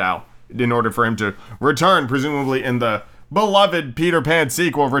crocodile in order for him to return, presumably in the beloved Peter Pan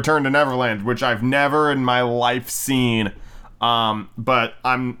sequel, Return to Neverland, which I've never in my life seen. But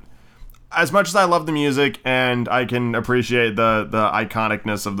as much as I love the music and I can appreciate the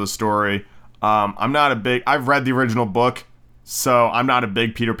iconicness of the story, I've read the original book, so I'm not a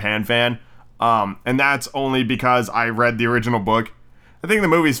big Peter Pan fan. And that's only because I read the original book. I think the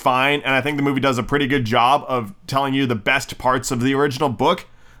movie's fine, and I think the movie does a pretty good job of telling you the best parts of the original book,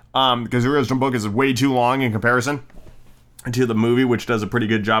 because the original book is way too long in comparison to the movie, which does a pretty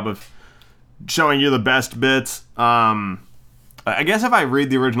good job of showing you the best bits. I guess if I read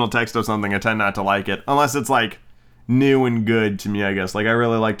the original text of something, I tend not to like it, unless it's like new and good to me, I guess. Like, I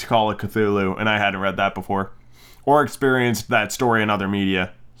really like Call of Cthulhu, and I hadn't read that before or experienced that story in other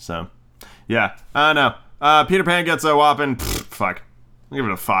media. So yeah, I don't know. Peter Pan gets a whopping fuck, I'll give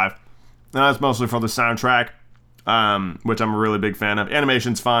it a 5. And that's mostly for the soundtrack, which I'm a really big fan of.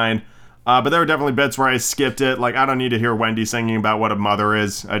 Animation's fine, but there were definitely bits where I skipped it. Like, I don't need to hear Wendy singing about what a mother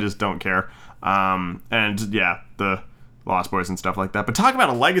is. I just don't care. And yeah, the Lost Boys and stuff like that. But talk about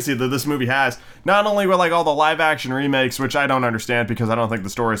a legacy that this movie has. Not only with like all the live action remakes, which I don't understand because I don't think the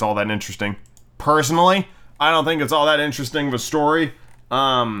story is all that interesting. Personally, I don't think it's all that interesting of a story.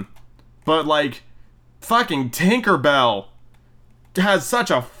 But like, fucking Tinkerbell has such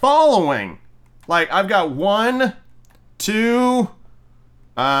a following. Like, I've got 1, 2,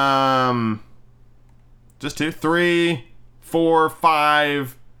 just 2, 3, 4,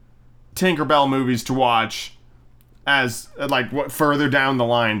 5 Tinkerbell movies to watch as like what further down the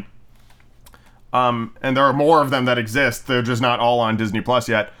line. And there are more of them that exist. They're just not all on Disney Plus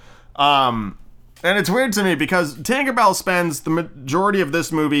yet. And it's weird to me because Tinkerbell spends the majority of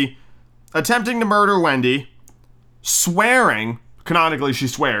this movie attempting to murder Wendy, swearing. Canonically, she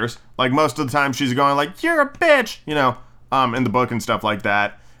swears. Like, most of the time she's going like, you're a bitch, in the book and stuff like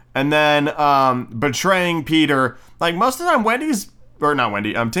that. And then betraying Peter. Like, most of the time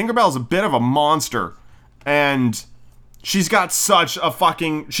Tinkerbell's a bit of a monster. And she's got such a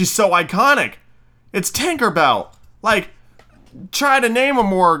she's so iconic. It's Tinkerbell. Like, try to name a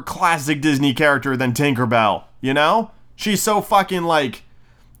more classic Disney character than Tinkerbell, She's so fucking like,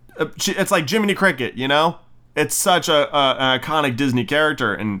 it's like Jiminy Cricket, It's such an iconic Disney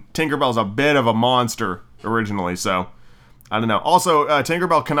character, and Tinkerbell's a bit of a monster originally, so I don't know. Also,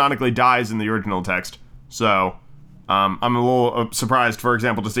 Tinkerbell canonically dies in the original text, so I'm a little surprised, for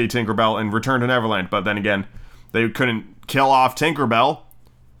example, to see Tinkerbell in Return to Neverland, but then again, they couldn't kill off Tinkerbell.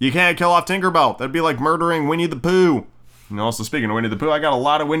 You can't kill off Tinkerbell. That'd be like murdering Winnie the Pooh. And also, speaking of Winnie the Pooh, I got a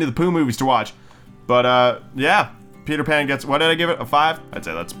lot of Winnie the Pooh movies to watch. But, yeah, Peter Pan gets, what did I give it, a 5? I'd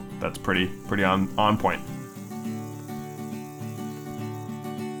say that's pretty on point.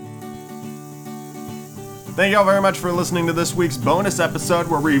 Thank you all very much for listening to this week's bonus episode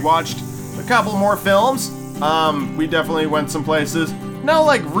where we watched a couple more films. We definitely went some places. No,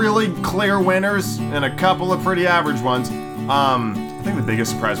 like, really clear winners and a couple of pretty average ones. I think the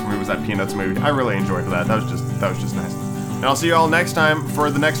biggest surprise for me was that Peanuts movie. I really enjoyed that. That was just nice. And I'll see you all next time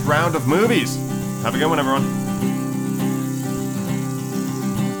for the next round of movies. Have a good one, everyone.